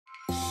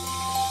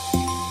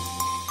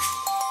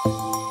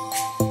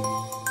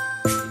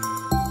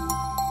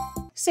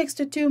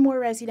62 more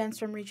residents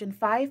from Region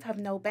 5 have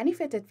now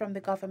benefited from the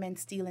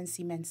government's steel and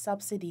cement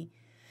subsidy.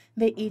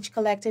 They each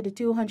collected a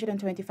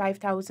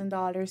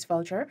 $225,000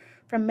 voucher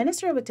from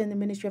Minister within the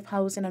Ministry of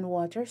Housing and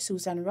Water,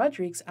 Susan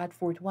Rodriguez, at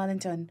Fort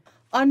Wellington.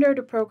 Under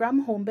the program,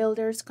 home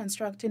builders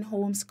constructing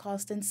homes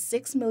costing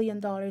 $6 million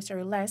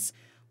or less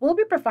will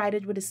be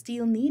provided with the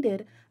steel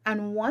needed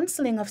and one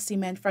sling of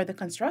cement for the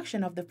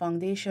construction of the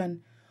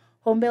foundation.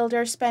 Home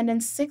builders spending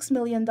 $6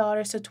 million to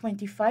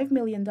 $25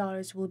 million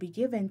will be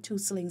given 2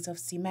 slings of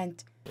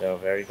cement. They were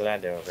very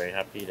glad, they were very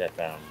happy that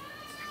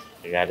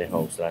they got a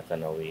house lot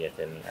and now we're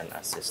getting an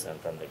assistance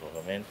from the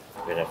government.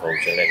 With a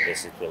voucher like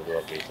this, it will do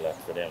a great lot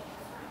for them,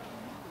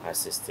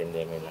 assisting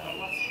them in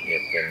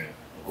getting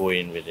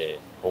going with the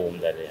home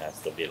that they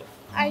have to build.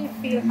 I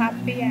feel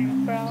happy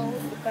and proud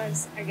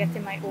because I get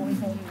in my own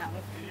home now.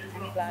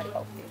 I'm glad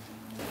about it.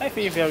 I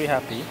feel very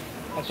happy.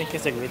 I think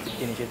it's a great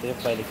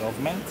initiative by the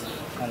government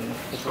and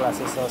it will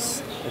assist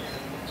us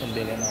in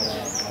building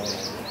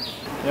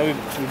our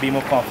we'll be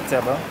more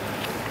comfortable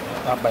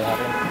by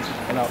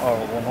having our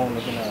own home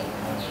living our own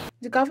home.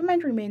 The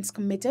government remains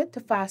committed to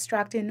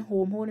fast-tracking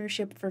home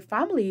ownership for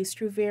families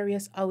through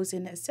various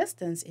housing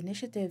assistance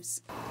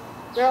initiatives.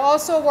 We're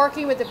also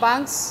working with the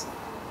banks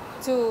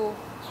to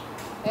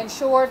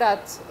ensure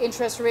that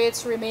interest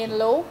rates remain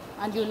low,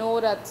 and you know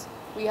that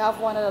we have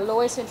one of the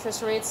lowest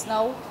interest rates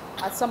now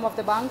at some of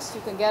the banks.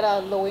 You can get a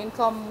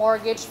low-income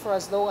mortgage for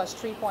as low as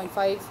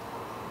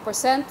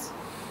 3.5%.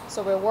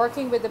 So we're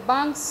working with the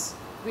banks.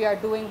 We are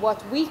doing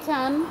what we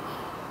can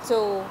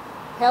to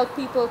help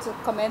people to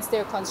commence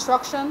their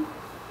construction,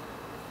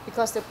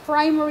 because the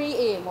primary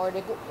aim or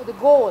the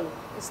goal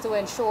is to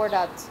ensure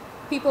that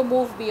people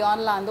move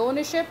beyond land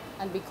ownership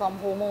and become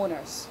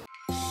homeowners.